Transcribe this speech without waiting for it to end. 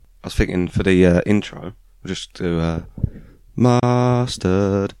I was thinking for the intro, we'll just do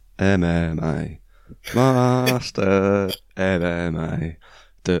Mastered MMA. Mastered MMA.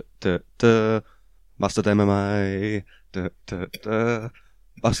 Duh, duh, duh. Mastered MMA. Duh, duh, duh.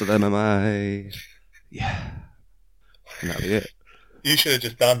 Mastered MMA. Yeah. And that'll be it. You should have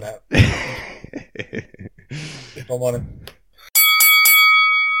just done that. If I'm honest.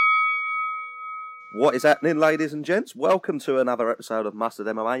 What is happening, ladies and gents? Welcome to another episode of Mustard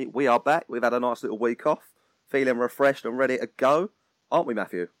MMA. We are back. We've had a nice little week off, feeling refreshed and ready to go, aren't we,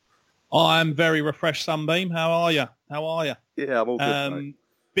 Matthew? I'm very refreshed, Sunbeam. How are you? Yeah, I'm all good, mate.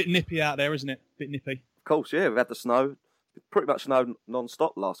 Bit nippy out there, isn't it? Bit nippy. Of course, yeah, we've had the snow. Pretty much snowed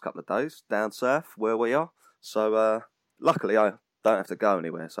non-stop the last couple of days down south where we are. So, luckily, I don't have to go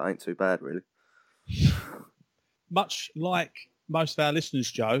anywhere, so it ain't too bad, really. Much like most of our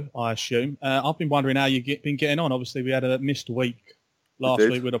listeners, Joe, I assume, I've been wondering how you've been getting on. Obviously, we had a missed week last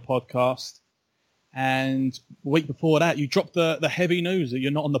week with a podcast. And the week before that, you dropped the heavy news that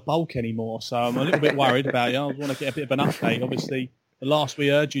you're not on the bulk anymore. So I'm a little bit worried about you. I want to get a bit of an update. Obviously, the last we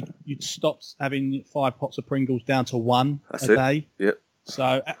heard, you'd stopped having 5 pots of Pringles down to 1 That's a day. Yep.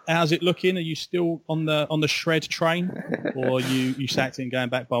 So how's it looking? Are you still on the shred train, or you sacked it and going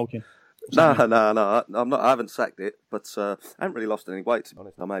back bulking? No. I'm not. I haven't sacked it, but I haven't really lost any weight, to be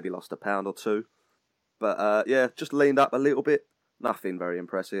honest. I maybe lost a pound or two, but yeah, just leaned up a little bit. Nothing very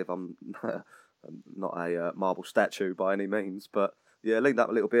impressive. I'm not a marble statue by any means, but yeah, leaned up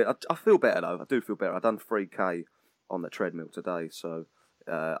a little bit. I feel better though. I do feel better. I've done 3K on the treadmill today, so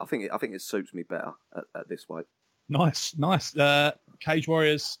I think it suits me better at this weight. Nice. Cage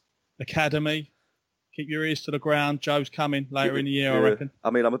Warriors Academy. Keep your ears to the ground. Joe's coming later in the year, I reckon.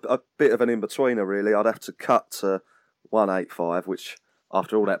 I mean, I'm a bit of an in-betweener, really. I'd have to cut to 185, which,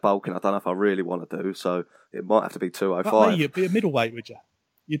 after all that bulking, I don't know if I really want to do, so it might have to be 205. But you'd be a middleweight, would you?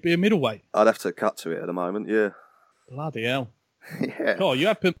 You'd be a middleweight. I'd have to cut to it at the moment, yeah. Bloody hell. Yeah. God, you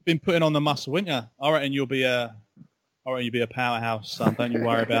have been putting on the muscle, wouldn't you? I reckon you'll be a powerhouse, son. Don't you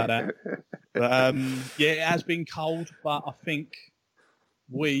worry about that. But, yeah, it has been cold, but I think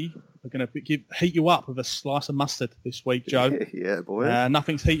we are going to heat you up with a slice of mustard this week, Joe. Yeah, boy.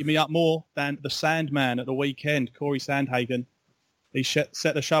 Nothing's heating me up more than the Sandman at the weekend, Corey Sandhagen. He set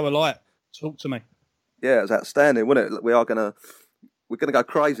the show alight. Talk to me. Yeah, it was outstanding, wasn't it? We're gonna go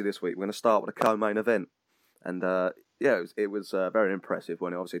crazy this week. We're gonna start with a co-main event, and yeah, it was very impressive.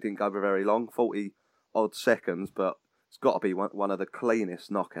 When it obviously didn't go for very long, 40 odd seconds, but it's got to be one of the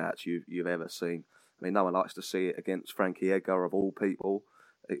cleanest knockouts you've ever seen. I mean, no one likes to see it against Frankie Edgar of all people.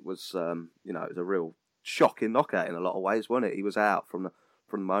 It was, it was a real shocking knockout in a lot of ways, wasn't it? He was out from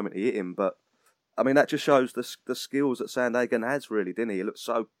the moment he hit him, but I mean that just shows the skills that Sandhagen has, really, didn't he? He looked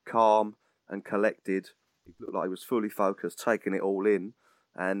so calm and collected. He looked like he was fully focused, taking it all in,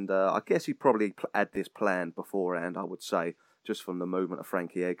 and I guess he probably had this planned beforehand. I would say, just from the movement of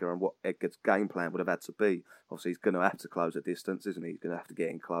Frankie Edgar and what Edgar's game plan would have had to be. Obviously, he's going to have to close the distance, isn't he? He's going to have to get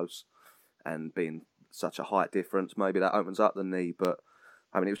in close, and being such a height difference, maybe that opens up the knee, but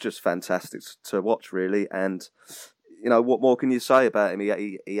I mean, it was just fantastic to watch, really. And, what more can you say about him?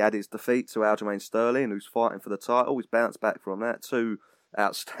 He had his defeat to Aljamain Sterling, who's fighting for the title. He's bounced back from that. 2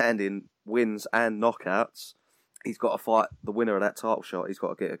 outstanding wins and knockouts. He's got to fight the winner of that title shot. He's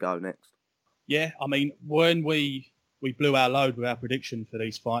got to get a go next. Yeah, I mean, when we blew our load with our prediction for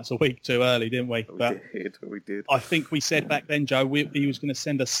these fights a week too early, didn't we? We did. I think we said back then, Joe, he was going to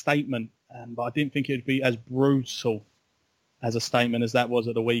send a statement, but I didn't think it would be as brutal as a statement as that was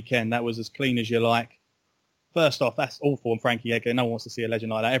at the weekend. That was as clean as you like. First off, that's awful on Frankie Edgar. No one wants to see a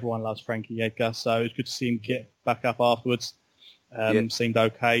legend like that. Everyone loves Frankie Edgar, so it's good to see him get back up afterwards. Seemed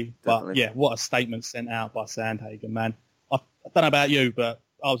okay. But Definitely. yeah, what a statement sent out by Sandhagen, man. I don't know about you, but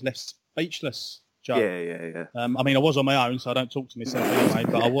I was left speechless, Joe. Yeah. I mean, I was on my own, so I don't talk to myself anyway,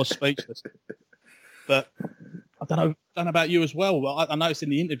 but I was speechless. But I don't know about you as well. I noticed in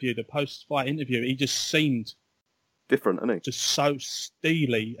the interview, the post-fight interview, he just seemed Different, isn't he? just so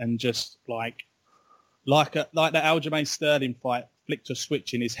steely and just like that Aljamain Sterling fight flicked a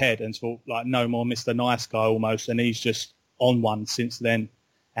switch in his head and thought, like, no more Mr. Nice Guy almost, and he's just on one since then.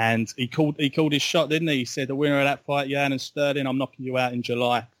 And he called his shot, didn't he? He said, the winner of that fight, Jan and Sterling, I'm knocking you out in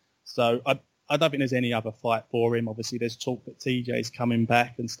July. So I don't think there's any other fight for him. Obviously, there's talk that TJ's coming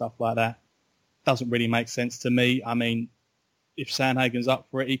back and stuff like that. Doesn't really make sense to me. I mean, if Sandhagen's up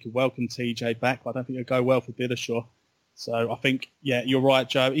for it, he could welcome TJ back, but I don't think it'll go well for Dillashaw. So I think, yeah, you're right,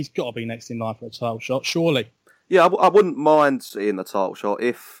 Joe. He's got to be next in line for a title shot, surely. Yeah, I wouldn't mind seeing the title shot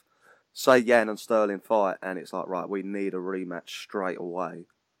if, say, Jan and Sterling fight and it's like, right, we need a rematch straight away.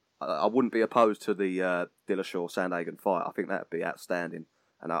 I wouldn't be opposed to the Dillashaw-Sandhagen fight. I think that would be outstanding.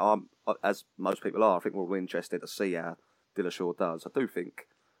 And I'm, as most people are, I think we're all interested to see how Dillashaw does. I do think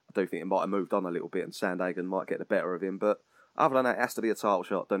it might have moved on a little bit, and Sandhagen might get the better of him. But other than that, it has to be a title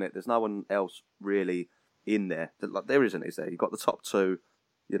shot, doesn't it? There's no one else really in there. Like, there isn't, is there? You've got the top two,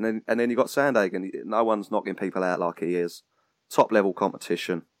 and then you've got Sandhagen. No one's knocking people out like he is. Top level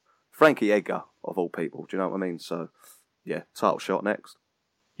competition. Frankie Edgar, of all people. Do you know what I mean? So, yeah, title shot next.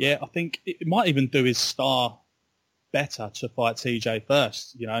 Yeah, I think it might even do his star better to fight TJ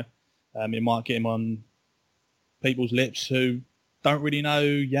first, you know. It might get him on people's lips who don't really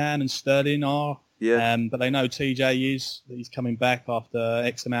know Jan and Sterling are. Yeah. But they know TJ is, that he's coming back after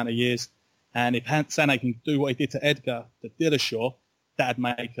X amount of years. And if Sandhagen can do what he did to Edgar, to Dillashaw, that'd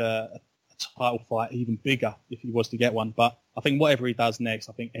make a title fight even bigger if he was to get one. But I think whatever he does next,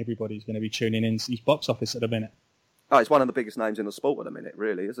 I think everybody's going to be tuning in to his box office at the minute. Oh, it's one of the biggest names in the sport at the minute,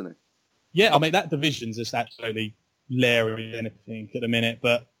 really, isn't it? Yeah, I mean, that division's just absolutely leery and everything at the minute.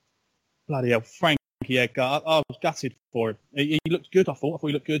 But bloody hell, Frankie Edgar, I was gutted for him. He looked good, I thought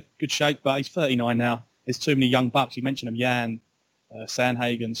he looked good shape, but he's 39 now. There's too many young bucks. You mentioned them, Jan,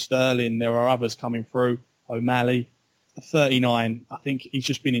 Sandhagen, Sterling. There are others coming through, O'Malley. At 39, I think he's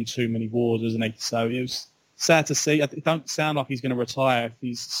just been in too many wars, hasn't he? So it was sad to see. It don't sound like he's going to retire if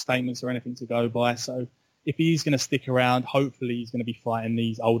these statements are anything to go by. So if he's going to stick around, hopefully he's going to be fighting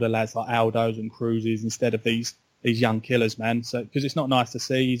these older lads like Aldos and Cruzes instead of these young killers, man. So because it's not nice to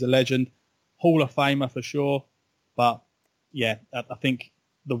see. He's a legend, Hall of Famer for sure. But yeah, I think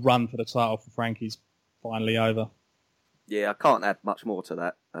the run for the title for Frankie's finally over. Yeah, I can't add much more to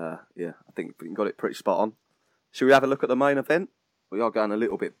that. Yeah, I think we got it pretty spot on. Should we have a look at the main event? We are going a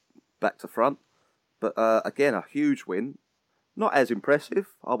little bit back to front. But again, a huge win. Not as impressive,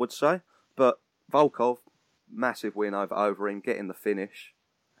 I would say. But Volkov, massive win over him, getting the finish.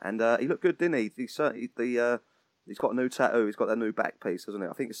 And he looked good, didn't he? He's got a new tattoo. He's got that new back piece, hasn't it?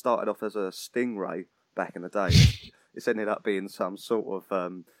 I think it started off as a stingray back in the day. It's ended up being some sort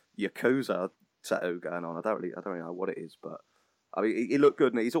of Yakuza tattoo going on. I don't really know what it is, but I mean, he looked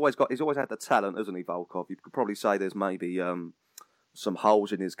good, and he's always had the talent, hasn't he, Volkov? You could probably say there's maybe some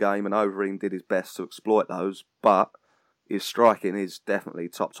holes in his game, and Overeem did his best to exploit those, but his striking is definitely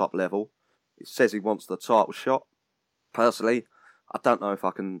top level. It says he wants the title shot. Personally, I don't know if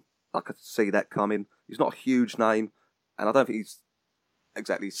I could see that coming. He's not a huge name, and I don't think he's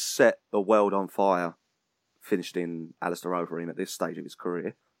exactly set the world on fire, finished in Alistair Overeem at this stage of his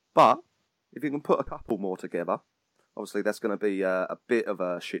career. But if you can put a couple more together, obviously that's going to be a bit of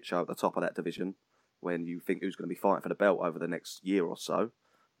a shit show at the top of that division when you think who's going to be fighting for the belt over the next year or so.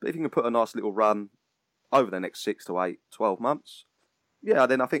 But if you can put a nice little run over the next 6 to 8, 12 months, yeah,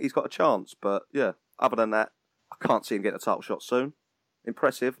 then I think he's got a chance. But yeah, other than that, I can't see him getting a title shot soon.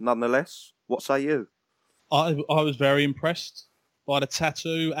 Impressive, nonetheless. What say you? I was very impressed by the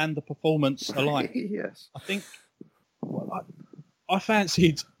tattoo and the performance alike. Yes. I think I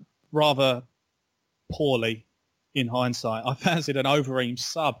fancied rather poorly in hindsight. I fancied an Overeem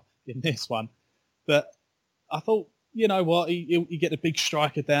sub in this one. But I thought, you know what, he get the big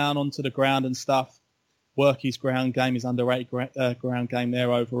striker down onto the ground and stuff, work his ground game, his underrated ground game there,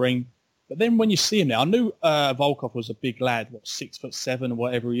 Overeem. But then when you see him now, I knew Volkov was a big lad, 6'7" or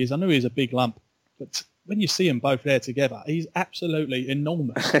whatever he is. I knew he was a big lump. But when you see them both there together, he's absolutely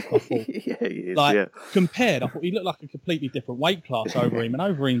enormous, I thought. Yeah, he is, like, yeah. compared, I thought he looked like a completely different weight class, Overeem, and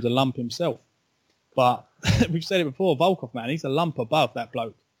Overeem's a lump himself. But we've said it before, Volkov, man, he's a lump above that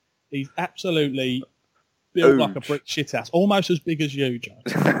bloke. He's absolutely built like a brick shithouse, almost as big as you, Joe.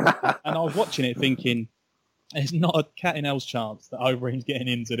 And I was watching it thinking, there's not a cat in hell's chance that Overeem's getting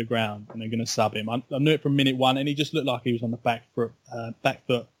into the ground and they're going to sub him. I knew it from minute one, and he just looked like he was on the back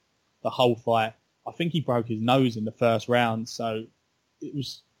foot the whole fight. I think he broke his nose in the first round, so it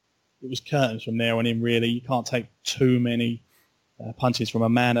was curtains from there on in, really. You can't take too many punches from a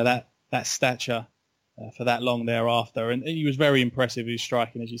man of that stature for that long thereafter. And he was very impressive, his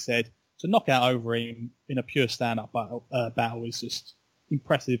striking, as you said. To knock out Overeem in a pure stand-up battle is just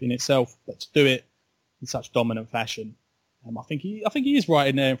impressive in itself, but to do it in such dominant fashion, I think he is right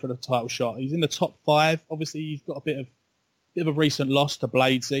in there for the title shot. He's in the top 5. Obviously, he's got a bit of a recent loss to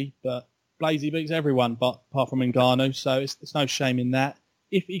Bladesy, but Bladesy beats everyone apart from Ngannou, so it's no shame in that.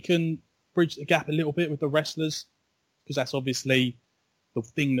 If he can bridge the gap a little bit with the wrestlers, because that's obviously the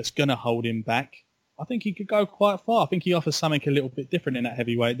thing that's going to hold him back, I think he could go quite far. I think he offers something a little bit different in that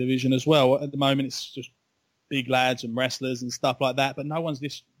heavyweight division as well. At the moment, it's just big lads and wrestlers and stuff like that, but no one's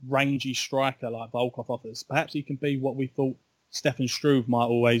this rangy striker like Volkov offers. Perhaps he can be what we thought Stefan Struve might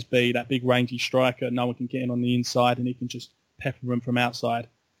always be, that big rangy striker. No one can get in on the inside and he can just pepper him from outside.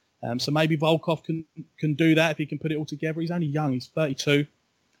 So maybe Volkov can do that if he can put it all together. He's only young. He's 32.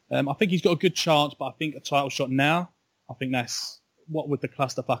 I think he's got a good chance, but I think a title shot now, I think that's what with the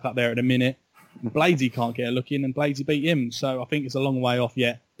clusterfuck up there at the minute. Bladesy can't get a look in, and Bladesy beat him, so I think it's a long way off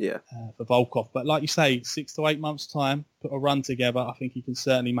yet for Volkov. But like you say, 6 to 8 months' time, put a run together, I think he can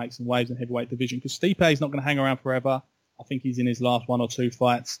certainly make some waves in heavyweight division, because Stipe is not going to hang around forever. I think he's in his last 1 or 2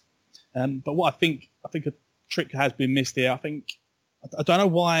 fights. But what I think a trick has been missed here. I don't know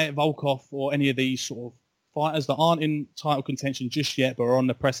why Volkov or any of these sort of fighters that aren't in title contention just yet but are on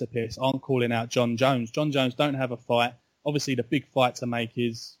the precipice aren't calling out John Jones. John Jones don't have a fight. Obviously, the big fight to make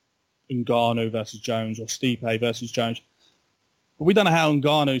is Ngannou versus Jones or Stipe versus Jones. But we don't know how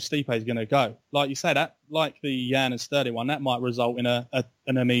Ngannou-Stipe is going to go. Like you say, that like the Yan and Sterling one, that might result in an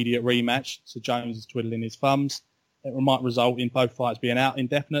immediate rematch. So Jones is twiddling his thumbs. It might result in both fights being out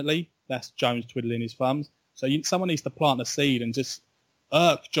indefinitely. That's Jones twiddling his thumbs. So someone needs to plant a seed and just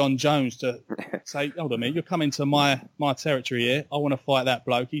irk John Jones to say, hold on a minute, you're coming to my territory here. I want to fight that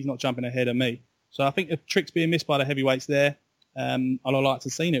bloke. He's not jumping ahead of me. So I think the trick's being missed by the heavyweights there. I'd like to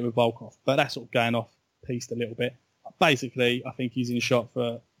have seen it with Volkov, but that's sort of going off piste a little bit. Basically, I think he's in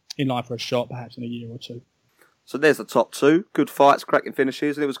line for a shot, perhaps in a year or 2. So there's the top 2. Good fights, cracking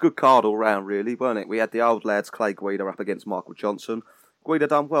finishes, and it was a good card all round, really, weren't it? We had the old lads, Clay Guida, up against Michael Johnson. Guida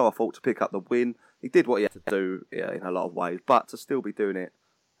done well, I thought, to pick up the win. He did what he had to do in a lot of ways, but to still be doing it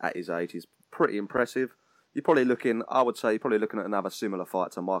at his age is pretty impressive. You're probably looking at another similar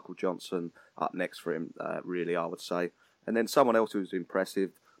fight to Michael Johnson up next for him, really, I would say. And then someone else who's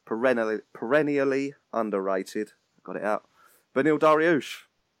impressive, perennially underrated, got it out, Beneil Dariush.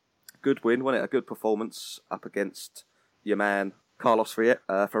 Good win, wasn't it? A good performance up against your man, Carlos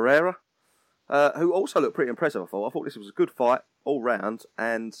Ferreira, who also looked pretty impressive, I thought. I thought this was a good fight all round,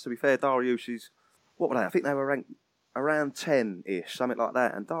 and to be fair, Dariush is, what were they? I think they were ranked around 10-ish, something like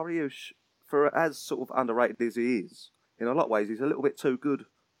that. And Dariush, for as sort of underrated as he is, in a lot of ways, he's a little bit too good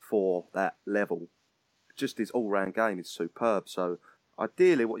for that level. Just his all-round game is superb. So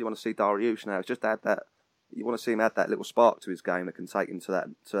ideally, what you want to see Dariush now is just add that. You want to see him add that little spark to his game that can take him to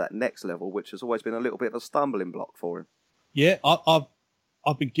that next level, which has always been a little bit of a stumbling block for him. Yeah,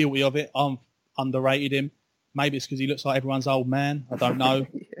 I've been guilty of it. I've underrated him. Maybe it's because he looks like everyone's old man. I don't know.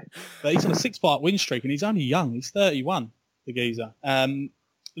 Yeah. But he's on a 6-fight win streak, and he's only young. He's 31, the geezer.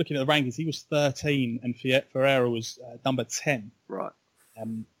 Looking at the rankings, he was 13, and Ferreira was number 10. Right.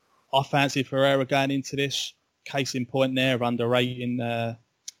 I fancy Ferreira going into this. Case in point there of underrating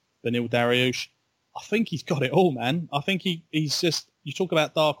Beneil Dariush. I think he's got it all, man. I think he's just... You talk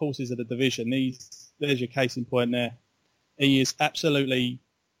about dark horses of the division. There's your case in point there. He is absolutely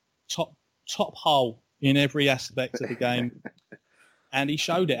top hole in every aspect of the game. And he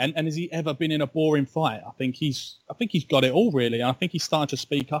showed it. And has he ever been in a boring fight? I think he's got it all, really. And I think he's starting to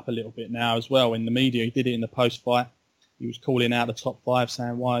speak up a little bit now as well in the media. He did it in the post-fight. He was calling out the top 5,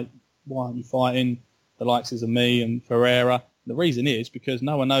 saying, why aren't you fighting the likes of me and Ferreira? The reason is because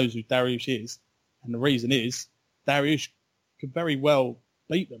no one knows who Dariush is. And the reason is Dariush could very well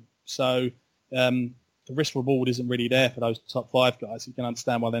beat them. So the risk reward isn't really there for those top 5 guys. You can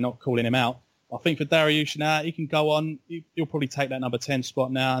understand why they're not calling him out. I think for Dariush now, he can go on. He'll probably take that number 10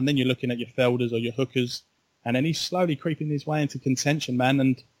 spot now, and then you're looking at your Felders or your Hookers, and then he's slowly creeping his way into contention, man.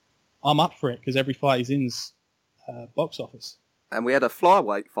 And I'm up for it because every fight he's in's box office. And we had a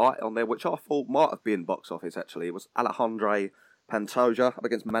flyweight fight on there, which I thought might have been box office. Actually, it was Alejandro Pantoja up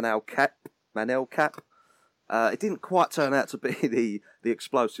against Manel Cap. It didn't quite turn out to be the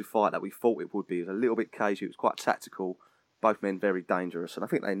explosive fight that we thought it would be. It was a little bit cagey. It was quite tactical. Both men very dangerous, and I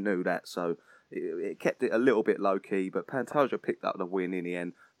think they knew that, so it kept it a little bit low-key, but Pantoja picked up the win in the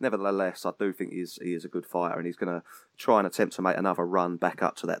end. Nevertheless, I do think he is a good fighter, and he's going to try and attempt to make another run back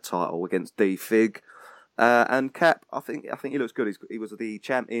up to that title against D. Fig. And Cap, I think he looks good. He was the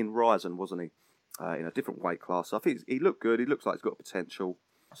champ in Ryzen, wasn't he? In a different weight class. So I think he looked good. He looks like he's got potential.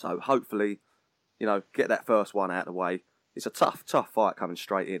 So hopefully, get that first one out of the way. It's a tough fight coming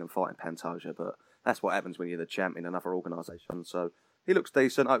straight in and fighting Pantoja, but that's what happens when you're the champ in another organisation. So he looks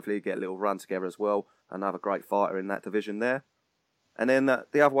decent. Hopefully he get a little run together as well. Another great fighter in that division there. And then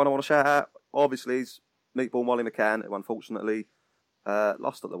the other one I want to shout out, obviously, is Meatball Molly McCann, who unfortunately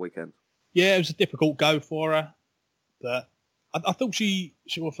lost at the weekend. Yeah, it was a difficult go for her, but I thought she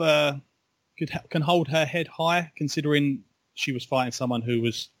sort of can hold her head high, considering she was fighting someone who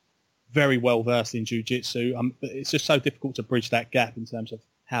was very well versed in jiu-jitsu. It's just so difficult to bridge that gap in terms of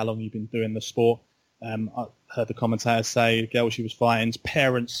how long you've been doing the sport. I heard the commentator say the girl she was fighting's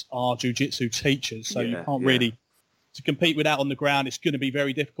parents are jiu-jitsu teachers, so you can't really... To compete with that on the ground, it's going to be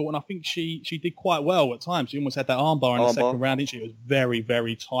very difficult. And I think she did quite well at times. She almost had that armbar in the second round, didn't she? It was very,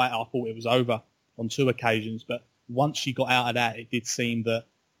 very tight. I thought it was over on 2 occasions. But once she got out of that, it did seem that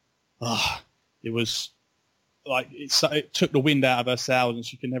it was like it took the wind out of her sails, and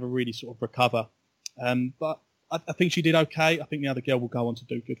she could never really sort of recover. But I think she did okay. I think the other girl will go on to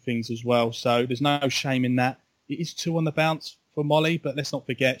do good things as well. So there's no shame in that. It is 2 on the bounce for Molly, but let's not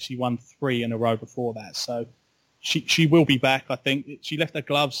forget she won 3 in a row before that. So she will be back, I think. She left her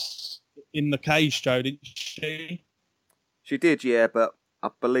gloves in the cage, Joe, didn't she? She did, yeah, but I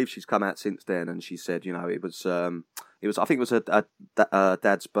believe she's come out since then, and she said, you know, it was I think it was her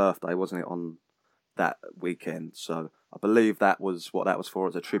dad's birthday, wasn't it, on that weekend? So I believe that was what that was for,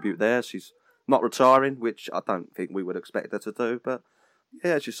 as a tribute there. She's not retiring, which I don't think we would expect her to do, but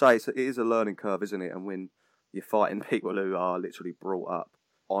yeah, as you say, it is a learning curve, isn't it? And when you're fighting people who are literally brought up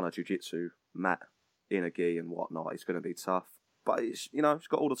on a jiu-jitsu mat in a gi and whatnot, it's going to be tough. But it's, you know, she's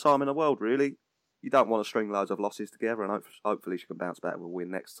got all the time in the world, really. You don't want to string loads of losses together, and hopefully she can bounce back and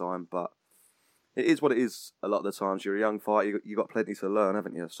win next time. But it is what it is. A lot of the times, you're a young fighter, you got plenty to learn,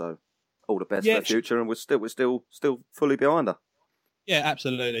 haven't you? So all the best for the future, and we're still fully behind her. Yeah,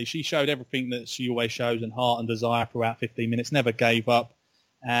 absolutely. She showed everything that she always shows, and heart and desire throughout 15 minutes. Never gave up,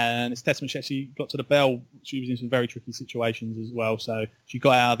 and it's testament she actually got to the bell. She was in some very tricky situations as well, so she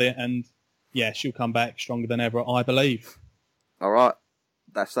got out of it, and yeah, she'll come back stronger than ever, I believe. All right.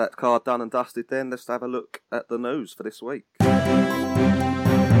 That's that card done and dusted then. Let's have a look at the news for this week.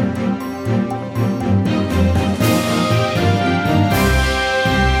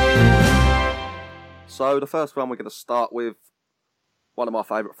 So the first one we're going to start with one of my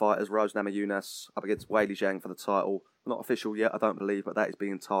favourite fighters, Rose Namajunas, up against Weili Zhang for the title. Not official yet, I don't believe, but that is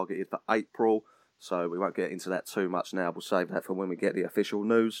being targeted for April. So we won't get into that too much now. We'll save that for when we get the official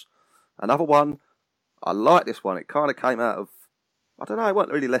news. Another one, I like this one. It kind of came out of, I don't know, it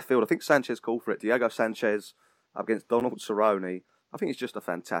wasn't really left field. I think Sanchez called for it. Diego Sanchez up against Donald Cerrone. I think it's just a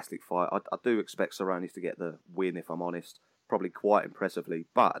fantastic fight. I do expect Cerrone to get the win, if I'm honest. Probably quite impressively.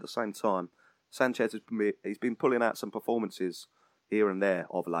 But at the same time, Sanchez he's been pulling out some performances here and there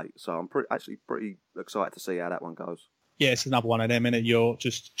of late. So I'm actually pretty excited to see how that one goes. Yeah, it's another one of them, innit? You're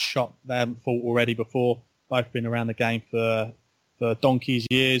just shocked they haven't fought already before. Both been around the game for donkey's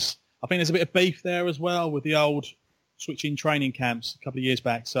years. I think there's a bit of beef there as well with the old switching training camps a couple of years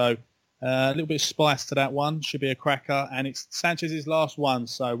back. So a little bit of spice to that one. Should be a cracker. And it's Sanchez's last one.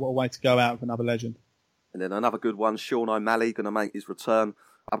 So what a way to go out with another legend. And then another good one, Sean O'Malley going to make his return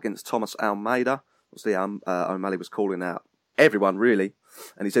up against Thomas Almeida. Obviously, O'Malley was calling out everyone, really.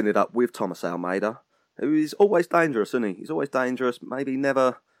 And he's ended up with Thomas Almeida, who is always dangerous, isn't he? He's always dangerous. Maybe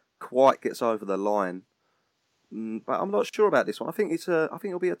never quite gets over the line. But I'm not sure about this one. I think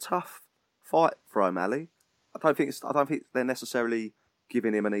it'll be a tough fight for O'Malley. I don't think they're necessarily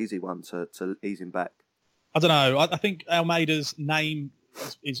giving him an easy one to ease him back. I don't know. I think Almeida's name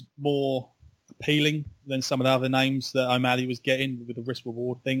is more appealing than some of the other names that O'Malley was getting with the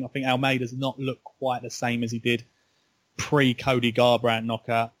risk-reward thing. I think Almeida's not looked quite the same as he did pre-Cody Garbrandt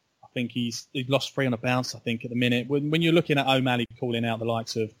knockout. I think he's lost 3 on a bounce, I think, at the minute. When you're looking at O'Malley calling out the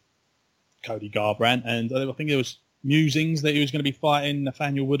likes of Cody Garbrandt, and I think there was musings that he was going to be fighting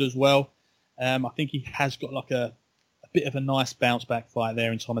Nathaniel Wood as well. I think he has got like a bit of a nice bounce-back fight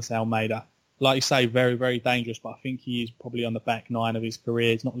there in Thomas Almeida. Like you say, very, very dangerous, but I think he is probably on the back 9 of his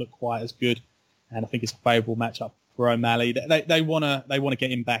career. He's not looked quite as good, and I think it's a favourable matchup for O'Malley. They want to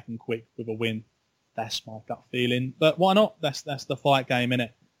get him back and quick with a win. That's my gut feeling. But why not? That's the fight game,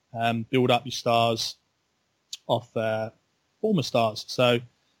 innit? Build up your stars off former stars. So,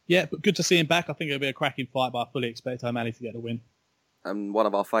 yeah, but good to see him back. I think it'll be a cracking fight, but I fully expect O'Malley to get the win. And one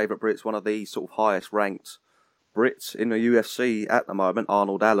of our favourite Brits, one of the sort of highest ranked Brits in the UFC at the moment,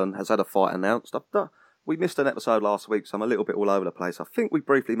 Arnold Allen, has had a fight announced. We missed an episode last week, so I'm a little bit all over the place. I think we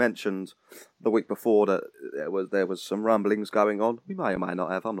briefly mentioned the week before that there was some rumblings going on. We may or may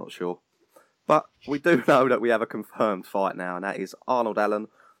not have, I'm not sure. But we do know that we have a confirmed fight now, and that is Arnold Allen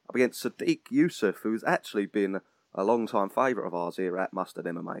up against Sadiq Youssef, who's actually been a long-time favourite of ours here at Mustard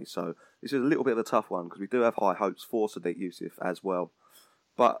MMA. So this is a little bit of a tough one, because we do have high hopes for Sadiq Youssef as well.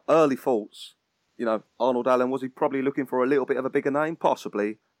 But early thoughts, you know, Arnold Allen, was he probably looking for a little bit of a bigger name?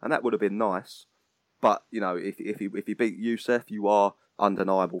 Possibly, and that would have been nice. But, you know, if you beat Youssef, you are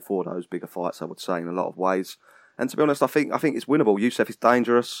undeniable for those bigger fights, I would say, in a lot of ways. And to be honest, I think it's winnable. Youssef is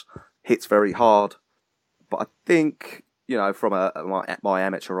dangerous, hits very hard. But I think, you know, from my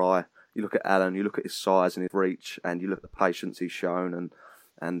amateur eye, you look at Allen, you look at his size and his reach, and you look at the patience he's shown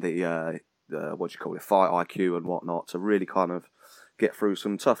and the fight IQ and whatnot to really kind of get through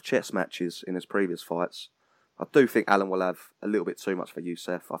some tough chess matches in his previous fights. I do think Allen will have a little bit too much for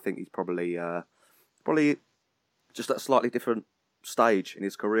Youssef. I think he's probably just at a slightly different stage in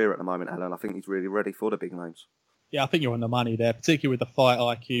his career at the moment, Allen. I think he's really ready for the big names. Yeah, I think you're on the money there, particularly with the fight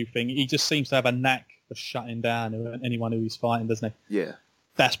IQ thing. He just seems to have a knack for shutting down anyone who he's fighting, doesn't he? Yeah.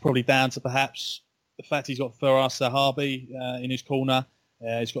 That's probably down to perhaps the fact he's got Firas Zahabi in his corner.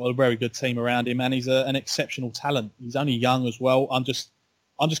 He's got a very good team around him, and he's an exceptional talent. He's only young as well. I'm just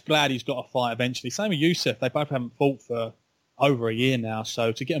glad he's got a fight eventually. Same with Youssef. They both haven't fought for over a year now,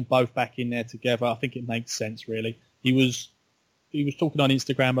 so to get them both back in there together, I think it makes sense. Really, he was talking on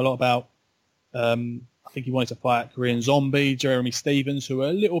Instagram a lot about. I think he wanted to fight Korean Zombie, Jeremy Stevens, who are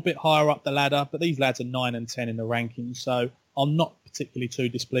a little bit higher up the ladder, but these lads are 9 and 10 in the rankings, so I'm not particularly too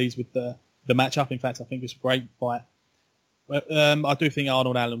displeased with the matchup. In fact, I think it's a great fight. But, I do think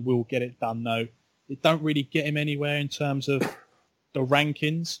Arnold Allen will get it done, though. It don't really get him anywhere in terms of the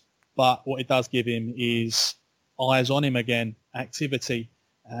rankings, but what it does give him is eyes on him again, activity,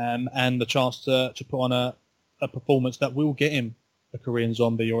 and the chance to put on a performance that will get him a Korean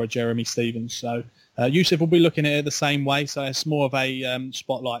Zombie or a Jeremy Stevens. So Youssef will be looking at it the same way. So it's more of a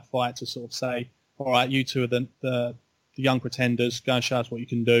spotlight fight to sort of say, all right, you two are the young pretenders. Go and show us what you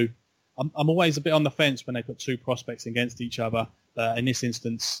can do. I'm always a bit on the fence when they put two prospects against each other. In this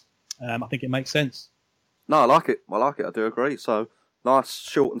instance, I think it makes sense. No, I like it. I do agree. So nice,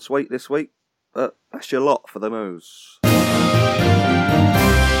 short and sweet this week. But that's your lot for the news.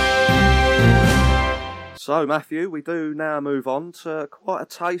 So, Matthew, we do now move on to quite a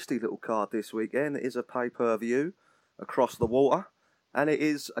tasty little card this weekend. It is a pay-per-view across the water, and it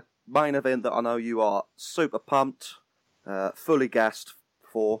is a main event that I know you are super pumped, fully gassed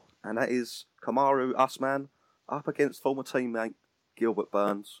for, and that is Kamaru Usman up against former teammate Gilbert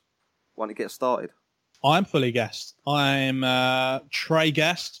Burns. Why don't you get started? I'm fully gassed. I'm Trey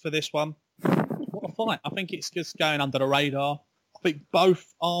gassed for this one. What a fight. I think it's just going under the radar. I think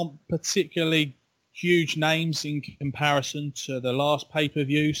both aren't particularly huge names in comparison to the last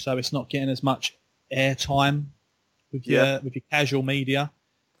pay-per-view, so it's not getting as much airtime with your casual media.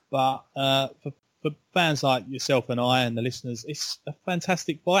 But for fans like yourself and I and the listeners, it's a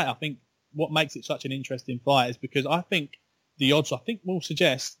fantastic fight. I think what makes it such an interesting fight is because I think the odds, will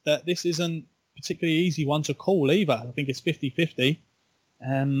suggest that this isn't a particularly easy one to call either. I think it's 50-50. I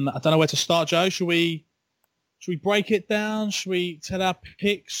don't know where to start, Joe. Should we break it down? Should we tell our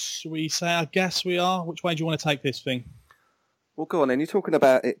picks? Should we say how gassed we are? Which way do you want to take this thing? Well, go on then. You're talking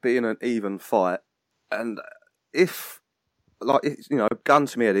about it being an even fight. And if gun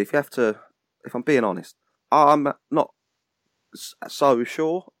to me, Eddie, if I'm being honest, I'm not so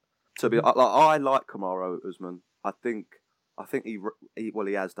sure. I like Kamaru Usman. I think he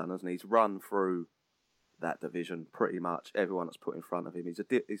has done, hasn't he? He's run through that division pretty much. Everyone that's put in front of him.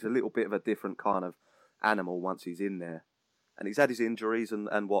 He's a little bit of a different kind of animal once he's in there, and he's had his injuries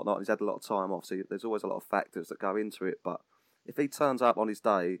and whatnot. He's had a lot of time off, so there's always a lot of factors that go into it. But if he turns up on his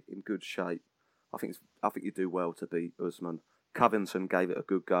day in good shape, I think you do well to beat Usman. Covington gave it a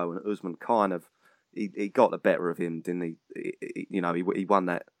good go, and Usman kind of he got the better of him, didn't he? He won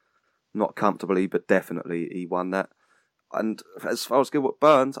that, not comfortably, but definitely he won that. And as far as Gilbert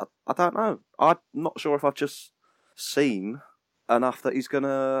Burns, I don't know. I'm not sure if I've just seen enough that he's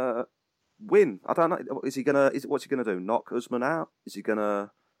gonna win. I don't know. What's he gonna do? Knock Usman out? Is he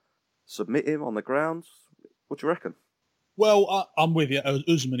gonna submit him on the ground? What do you reckon? Well, I'm with you.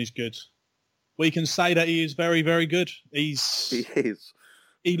 Usman is good. We can say that he is very, very good. He is.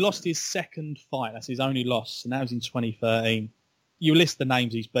 He lost his second fight. That's his only loss, and that was in 2013. You list the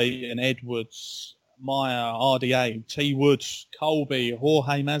names he's beaten: Edwards, Maia, RDA, T. Woods, Colby,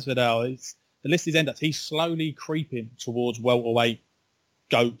 Jorge Masvidal. The list is ended. He's slowly creeping towards welterweight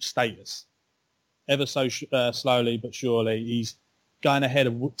GOAT status. Ever so slowly but surely. He's going ahead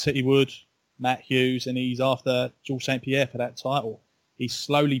of T. Wood, Matt Hughes, and he's after Georges St. Pierre for that title. He's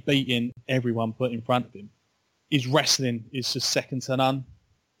slowly beating everyone put in front of him. His wrestling is just second to none.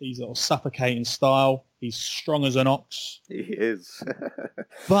 He's a suffocating style. He's strong as an ox. He is.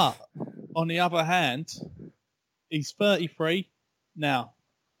 But on the other hand, he's 33. Now,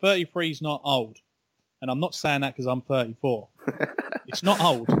 33 is not old. And I'm not saying that because I'm 34. It's not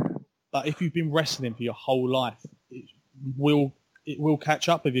old. But if you've been wrestling for your whole life, it will catch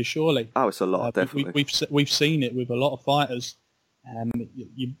up with you, surely. Oh, it's a lot, definitely. We've seen it with a lot of fighters.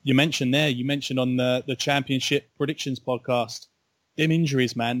 You mentioned on the Championship Predictions podcast, them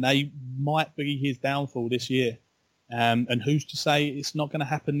injuries, man, they might be his downfall this year. And who's to say it's not going to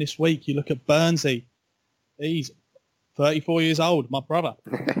happen this week? You look at Burnsy. He's 34 years old, my brother.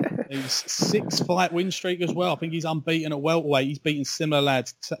 He's 6-fight win streak as well. I think he's unbeaten at welterweight. He's beaten similar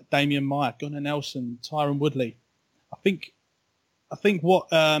lads, Damian Maia, Gunnar Nelson, Tyron Woodley. I think what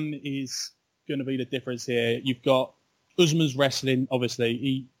is going to be the difference here, you've got Usman's wrestling, obviously,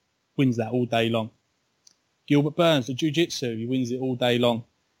 he wins that all day long. Gilbert Burns, the jiu-jitsu, he wins it all day long.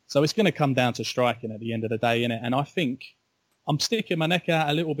 So it's going to come down to striking at the end of the day, innit? And I think I'm sticking my neck out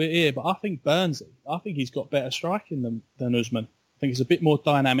a little bit here, but I think I think he's got better striking than Usman. I think he's a bit more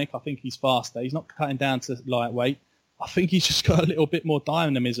dynamic. I think he's faster. He's not cutting down to lightweight. I think he's just got a little bit more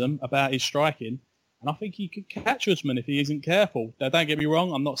dynamism about his striking. And I think he could catch Usman if he isn't careful. Now, don't get me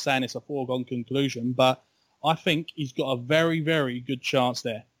wrong. I'm not saying it's a foregone conclusion, but I think he's got a very, very good chance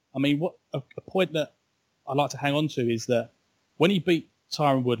there. I mean, what a point that I like to hang on to is that when he beat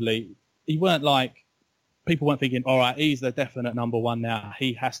Tyron Woodley, he weren't like, people weren't thinking, all right, he's the definite number one now.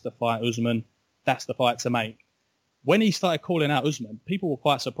 He has to fight Usman. That's the fight to make. When he started calling out Usman, people were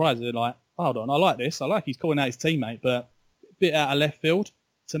quite surprised. They're like, hold on, I like this. I like he's calling out his teammate, but a bit out of left field.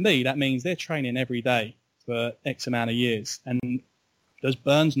 To me, that means they're training every day for X amount of years. And does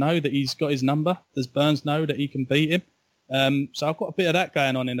Burns know that he's got his number? Does Burns know that he can beat him? So I've got a bit of that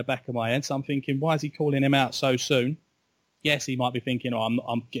going on in the back of my head. So I'm thinking, why is he calling him out so soon? Yes, he might be thinking, oh,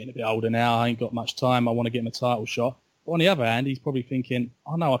 I'm getting a bit older now. I ain't got much time. I want to get him a title shot. But on the other hand, he's probably thinking,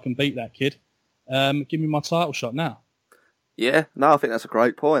 I know I can beat that kid. Give me my title shot now. Yeah, no, I think that's a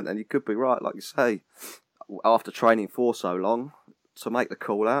great point. And you could be right, like you say, after training for so long, to make the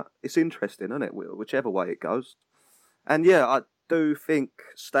call out, it's interesting, isn't it? Whichever way it goes. And yeah, I do think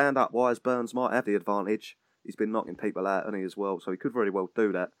stand-up wise, Burns might have the advantage. He's been knocking people out, hasn't he, as well? So he could very well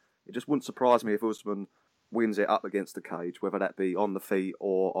do that. It just wouldn't surprise me if Usman wins it up against the cage, whether that be on the feet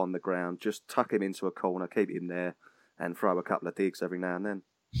or on the ground. Just tuck him into a corner, keep him there, and throw a couple of digs every now and then.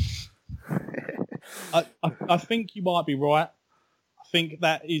 I think you might be right. I think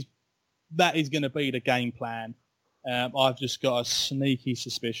that is going to be the game plan. I've just got a sneaky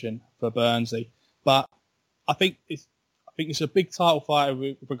suspicion for Burnsy, but I think it's a big title fight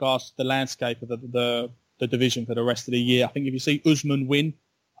with regards to the landscape of the division for the rest of the year. I think if you see Usman win,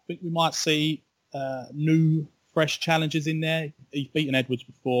 I think we might see new, fresh challenges in there. He's beaten Edwards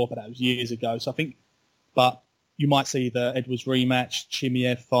before, but that was years ago. So I think, but you might see the Edwards rematch,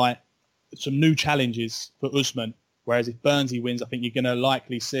 Chimaev fight, some new challenges for Usman. Whereas if Burnsy wins, I think you're going to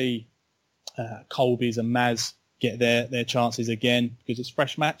likely see Colby's and Maz get their chances again because it's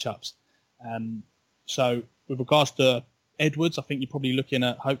fresh matchups. So with regards to Edwards, I think you're probably looking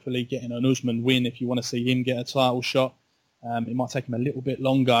at hopefully getting an Usman win if you want to see him get a title shot. It might take him a little bit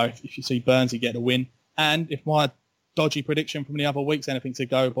longer if you see Burnsy get a win. And if my dodgy prediction from the other week's anything to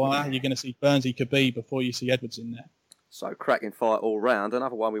go by, you're going to see Burnsy Khabib before you see Edwards in there. So cracking fight all round.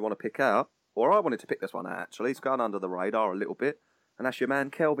 Another one we want to pick out, or I wanted to pick this one out actually. It's gone under the radar a little bit, and that's your man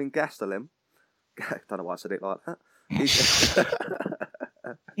Kelvin Gastelum. Don't know why I said it like that.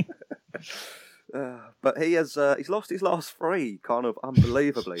 But he's lost his last three, kind of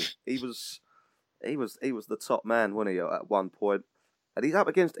unbelievably. He was the top man, wasn't he, at one point? And he's up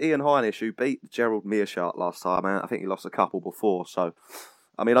against Ian Heinisch, who beat Gerald Meerschaert last time out. I think he lost a couple before. So,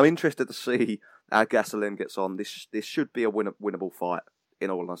 I mean, I'm interested to see how Gastelum gets on. This should be a winnable fight, in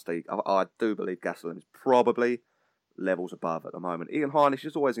all honesty. I do believe Gastelum is probably levels above at the moment. Ian Heinisch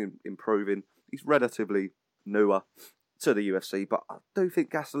is always improving. He's relatively newer to the UFC, but I do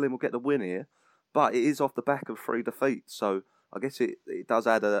think Gastelum will get the win here. But it is off the back of 3 defeats, so I guess it does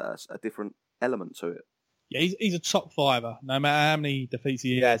add a different element to it. Yeah, he's a top fiver. No matter how many defeats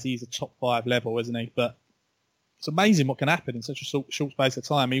he has, he's a top 5 level, isn't he? But it's amazing what can happen in such a short space of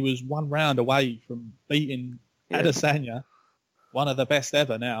time. He was 1 round away from beating Adesanya, one of the best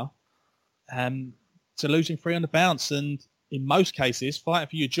ever now, to losing 3 on the bounce. And in most cases, fighting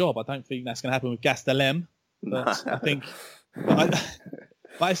for your job. I don't think that's going to happen with Gastelum, but I think...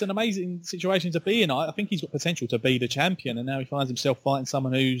 But it's an amazing situation to be in. I think he's got potential to be the champion, and now he finds himself fighting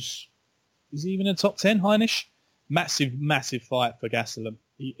someone who's even in the top 10, Heinisch. Massive fight for Gastelum.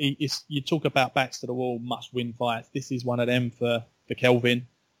 You talk about backs to the wall, must-win fights. This is one of them for Kelvin.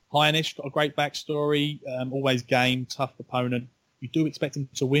 Heinisch got a great backstory, always game, tough opponent. You do expect him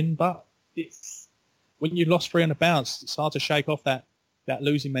to win, but it's when you've lost 3 on the bounce, it's hard to shake off that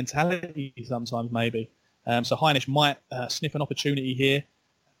losing mentality sometimes, maybe. So Heinisch might sniff an opportunity here.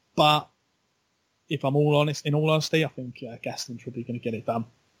 But if I'm in all honesty, I think Gastelum's probably going to get it done.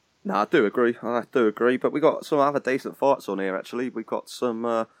 No, I do agree. But we got some other decent fights on here, actually. We've got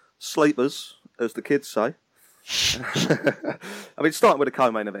some sleepers, as the kids say. I mean, starting with the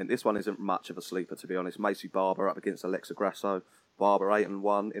co-main event, this one isn't much of a sleeper, to be honest. Macy Barber up against Alexa Grasso. Barber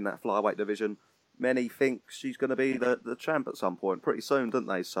 8-1 in that flyweight division. Many think she's going to be the champ at some point, pretty soon, don't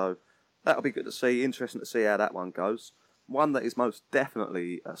they? So that'll be good to see. Interesting to see how that one goes. One that is most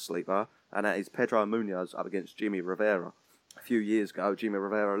definitely a sleeper, and that is Pedro Munoz up against Jimmy Rivera. A few years ago, Jimmy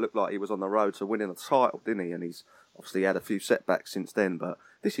Rivera looked like he was on the road to winning the title, didn't he? And he's obviously had a few setbacks since then, but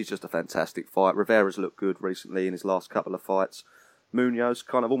this is just a fantastic fight. Rivera's looked good recently in his last couple of fights. Munoz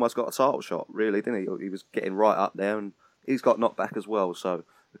kind of almost got a title shot, really, didn't he? He was getting right up there, and he's got knocked back as well. So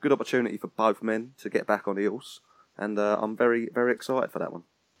a good opportunity for both men to get back on the heels, and I'm very, very excited for that one.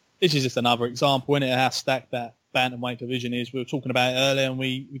 This is just another example, isn't it, how stacked that bantamweight division is. We were talking about it earlier, and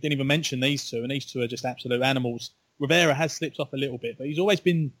we didn't even mention these two, and these two are just absolute animals. Rivera has slipped off a little bit, but he's always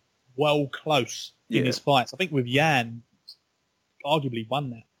been well close in his fights. I think with Yan, arguably won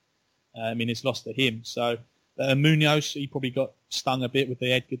that. It's lost to him. So Munoz, he probably got stung a bit with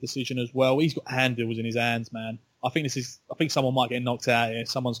the Edgar decision as well. He's got handles in his hands, man. I think someone might get knocked out here.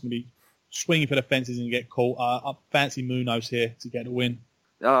 Someone's going to be swinging for the fences and get caught. I fancy Munoz here to get the win.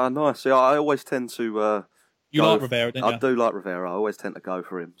 Nice. Yeah, I always tend to... you like Rivera, don't you? I do like Rivera. I always tend to go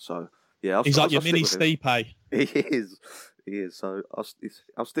for him. So, yeah. He's like your mini Stipe. He is. So,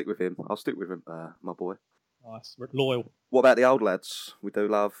 I'll stick with him. I'll stick with him, my boy. Nice. Loyal. What about the old lads? We do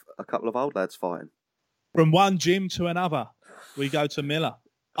love a couple of old lads fighting. From one gym to another, we go to Miller.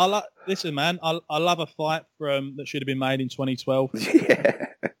 Listen, man, I love a fight that should have been made in 2012. Yeah.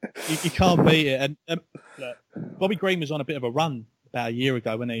 You can't beat it. And look, Bobby Green was on a bit of a run about a year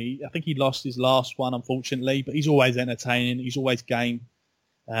ago, wasn't he? I think he lost his last one, unfortunately, but he's always entertaining. He's always game,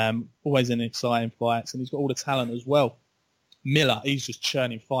 always in exciting fights, and he's got all the talent as well. Miller, he's just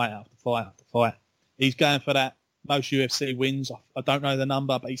churning fight after fight after fight. He's going for that most UFC wins. I don't know the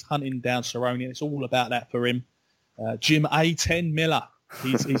number, but he's hunting down Cerrone, and it's all about that for him. Jim A10 Miller,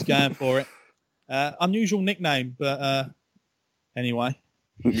 he's going for it. Unusual nickname, but anyway.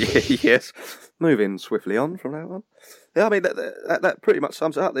 Yes. Moving swiftly on from that one. Yeah, I mean, that pretty much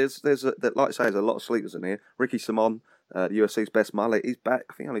sums it up. There's like I say, there's a lot of sleepers in here. Ricky Simon, the UFC's best mullet, he's back.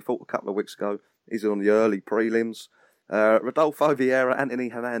 I think he only fought a couple of weeks ago. He's on the early prelims. Rodolfo Vieira, Anthony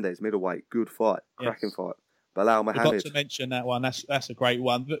Hernandez, middleweight. Good fight. Cracking fight. Bilal Muhammad. I forgot to mention that one. That's a great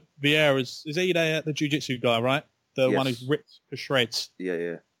one. Vieira's, is he the jiu-jitsu guy, right? The one who's ripped to shreds.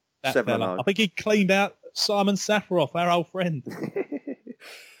 Yeah. That fella. I think he cleaned out Simon Safarov, our old friend.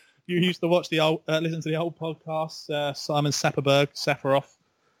 You used to watch listen to the old podcast, Simon Safarov.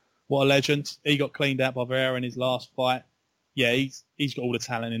 What a legend. He got cleaned out by Vieira in his last fight. Yeah, he's got all the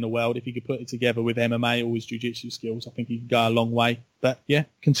talent in the world. If he could put it together with MMA or his jiu-jitsu skills, I think he could go a long way. But yeah,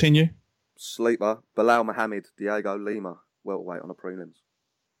 continue. Sleeper, Bilal Muhammad, Diego Lima, welterweight on the prelims.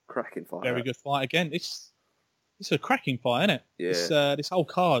 Cracking fight. Very good fight again. It's a cracking fight, isn't it? Yeah. This whole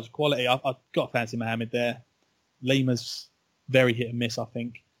card's quality. I've got to fancy Muhammad there. Lima's very hit and miss, I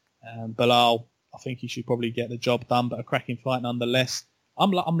think. Bilal, I think he should probably get the job done, but a cracking fight nonetheless. I'm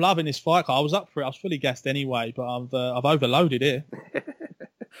loving this fight. I was up for it. I was fully gassed anyway, but I've overloaded here.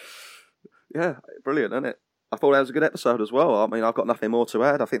 Yeah, brilliant, isn't it? I thought that was a good episode as well. I mean, I've got nothing more to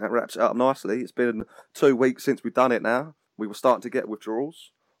add. I think that wraps it up nicely. It's been 2 weeks since we've done it now. We were starting to get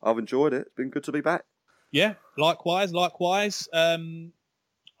withdrawals. I've enjoyed it. It's been good to be back. Yeah, likewise. I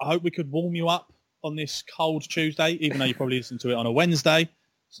hope we could warm you up on this cold Tuesday, even though you probably listen to it on a Wednesday,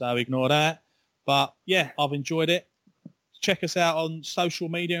 so ignore that. But yeah, I've enjoyed it. Check us out on social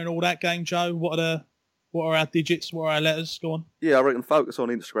media and all that, Game Joe. What are our digits? What are our letters? Go on. Yeah, I reckon focus on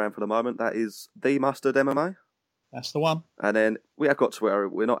Instagram for the moment. That is The Mustard MMA. That's the one. And then we have got Twitter.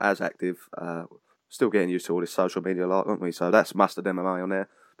 We're not as active. Still getting used to all this social media lot, aren't we? So that's Mustard MMA on there.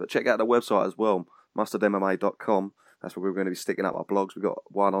 But check out the website as well, mustardmma.com. That's where we're going to be sticking up our blogs. We've got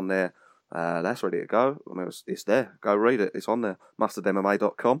one on there. That's ready to go. I mean, it's there. Go read it. It's on there,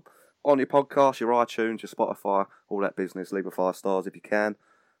 mustardmma.com. On your podcast, your iTunes, your Spotify, all that business. Leave a 5 stars if you can.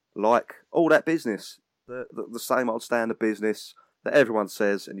 Like, all that business. The same old standard business that everyone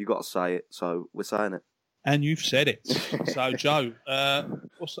says, and you've got to say it, so we're saying it. And you've said it. So, Joe,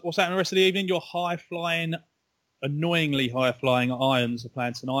 what's happening the rest of the evening? Your annoyingly high-flying Irons are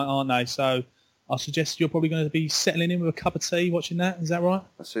playing tonight, aren't they? So I suggest you're probably going to be settling in with a cup of tea watching that. Is that right?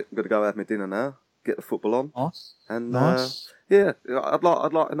 That's it. I'm going to go have my dinner now, get the football on. Nice. And, nice. Yeah, I'd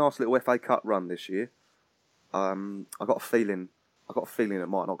like a nice little FA Cup run this year. I got a feeling it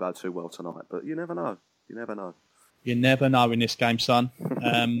might not go too well tonight, but you never know. You never know. You never know in this game, son.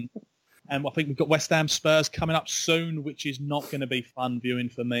 And I think we've got West Ham Spurs coming up soon, which is not going to be fun viewing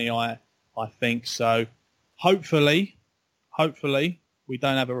for me, I think. So hopefully we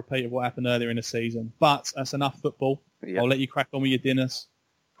don't have a repeat of what happened earlier in the season. But that's enough football. Yep. I'll let you crack on with your dinners.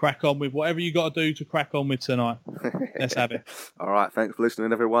 Crack on with whatever you got to do to crack on with tonight. Let's have it. All right. Thanks for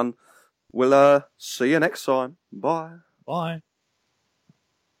listening, everyone. We'll see you next time. Bye. Bye.